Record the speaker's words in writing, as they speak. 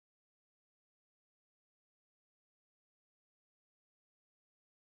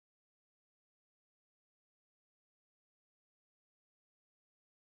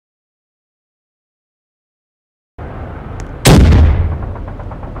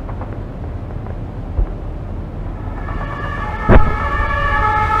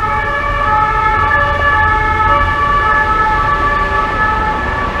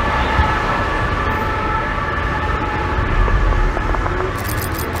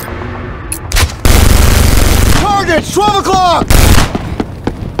Target's 12 o'clock!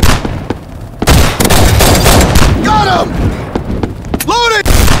 Got him! Loading!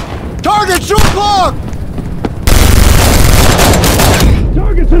 Target's 2 o'clock!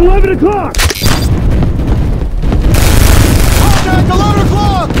 Target's at 11 o'clock! Contact 11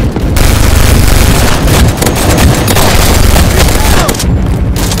 o'clock!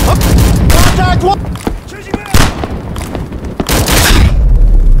 Contact 1! Changing back!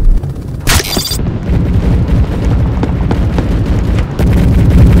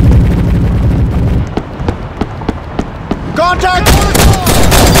 Contact 1 o'clock!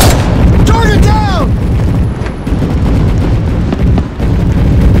 Target down!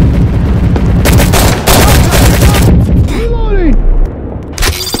 Reloading!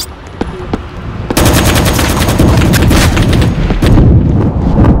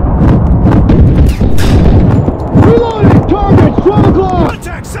 Reloading! Target's 12 o'clock!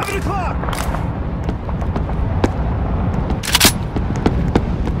 Contact 7 o'clock!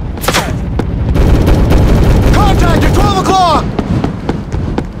 Contact at 12 o'clock!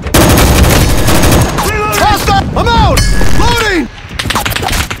 Hostile! I'm out! Loading!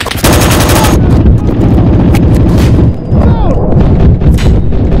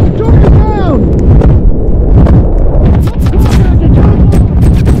 Target down! Contact at 10 o'clock!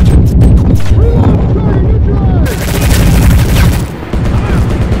 Reload! Target neutralized!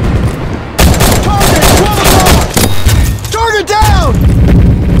 Target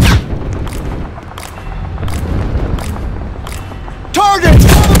 12 o'clock! Target down! Target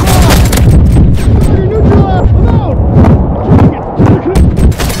 12 o'clock! Target neutralized! I'm out! Target 10 o'clock!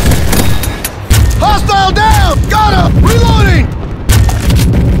 Hostile down! Got him! Reloading!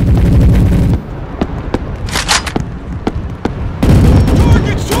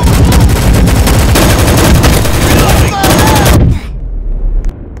 Target's 12 o'clock!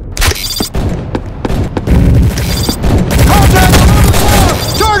 Contact 11 o'clock!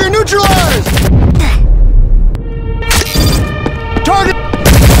 Target neutralized! Target!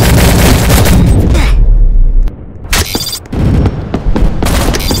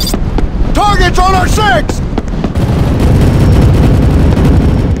 Target's on our 6!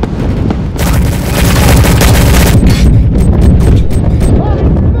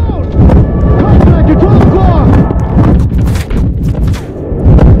 Contact at 12 o'clock!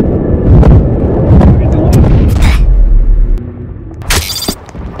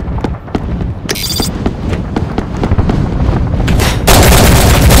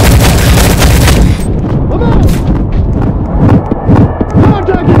 I'm out!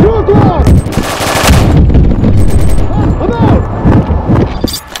 Contact at 2 o'clock! I'm out!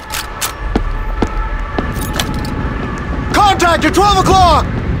 Contact at 12 o'clock!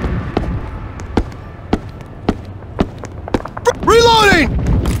 Reloading!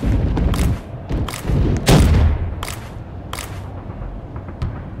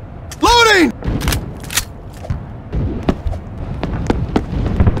 Loading!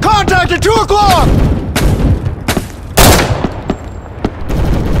 Contact at 2 o'clock!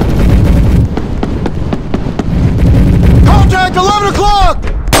 Contact 11 o'clock!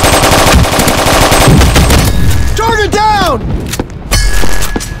 Target down!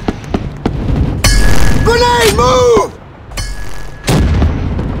 Grenade, move!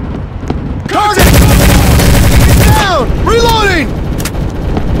 Target down! Reloading!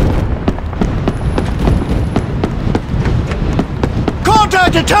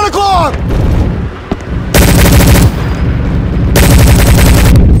 Contact at 10 o'clock!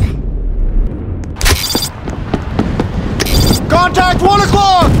 Contact 1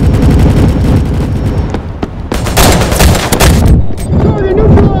 o'clock! Target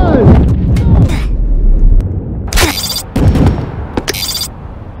neutralized!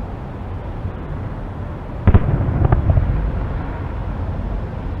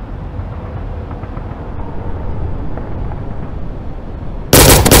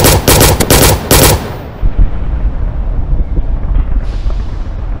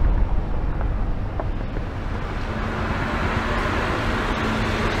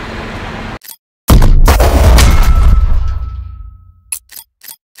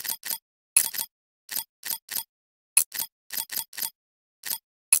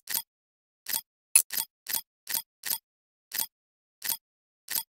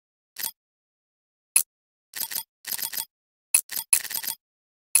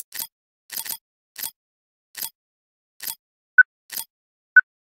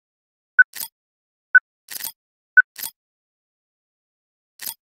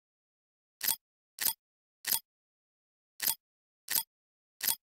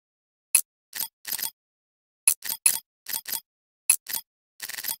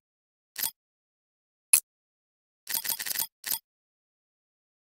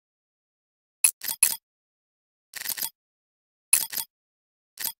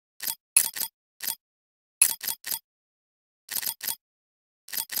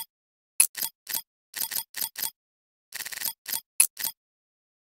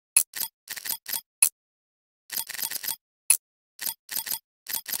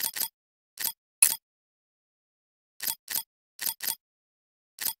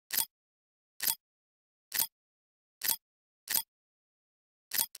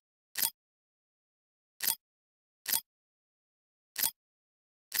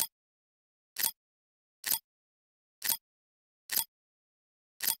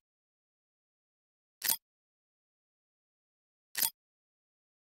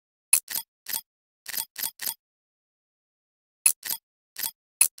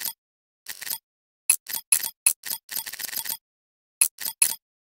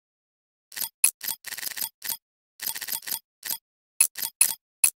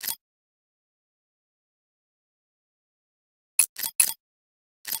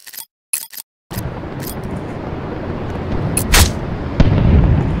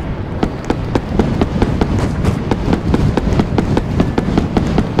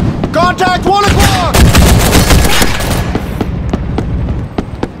 Contact 1 o'clock!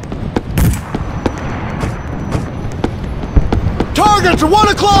 Targets at 1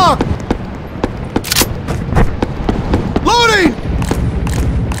 o'clock! Loading!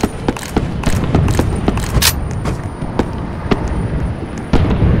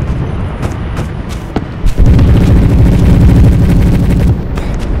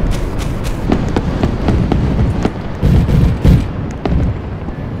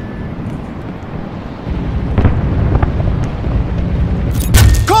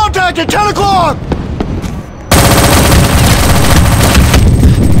 Contact at 10 o'clock!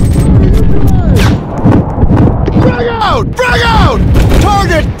 Frag out! Frag out!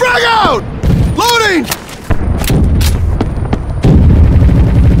 Target! Frag out! Loading!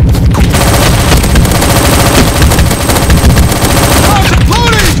 Target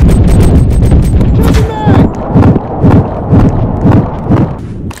loading!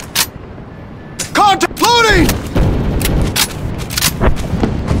 Contact loading!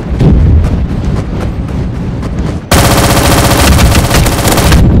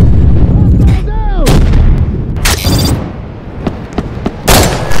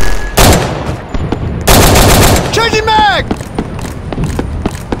 Changing mag!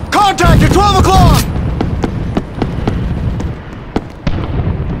 Contact at 12 o'clock!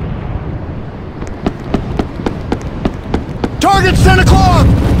 Target's 10 o'clock!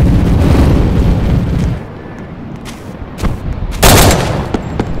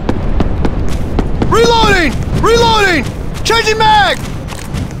 Reloading! Reloading! Changing mag!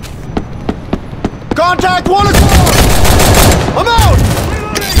 Contact 1 o'clock! I'm out!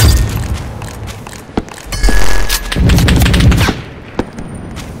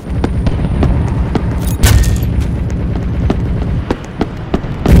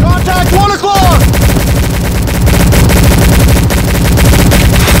 Contact 1 o'clock!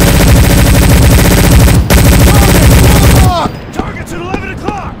 Target's at 11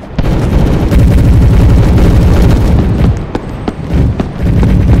 o'clock!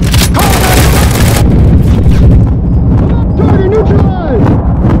 Target neutralized!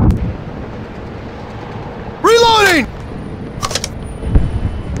 Reloading!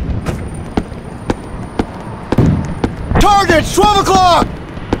 Target's 12 o'clock!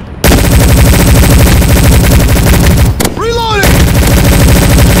 Reloading!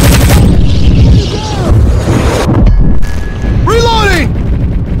 Reloading!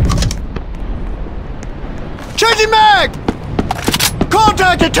 Changing mag!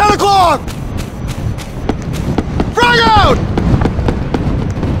 Contact at 10 o'clock! Frag out!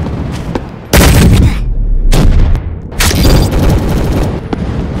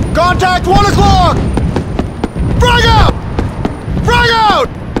 Contact 1 o'clock! Frag out! Frag out!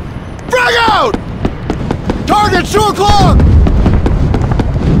 Frag out! Target 2 o'clock!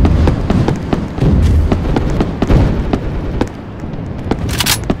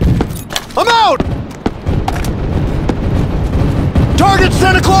 I'm out! Target's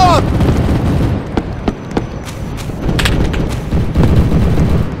 10 o'clock!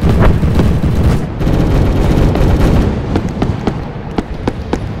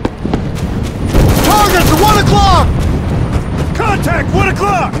 Target's at 1 o'clock! Contact 1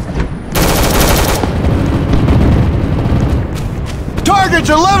 o'clock! Target's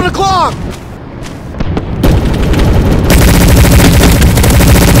at 11 o'clock!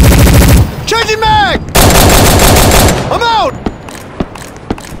 Changing mag! I'm out!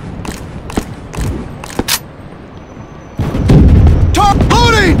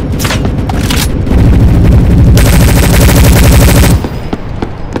 Loading!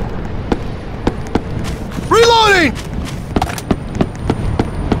 Reloading!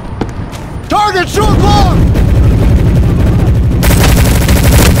 Target's 2 o'clock!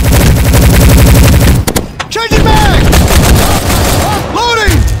 Changing mag!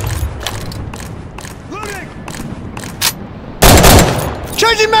 Loading! Loading!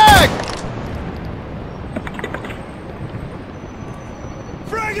 Changing mag!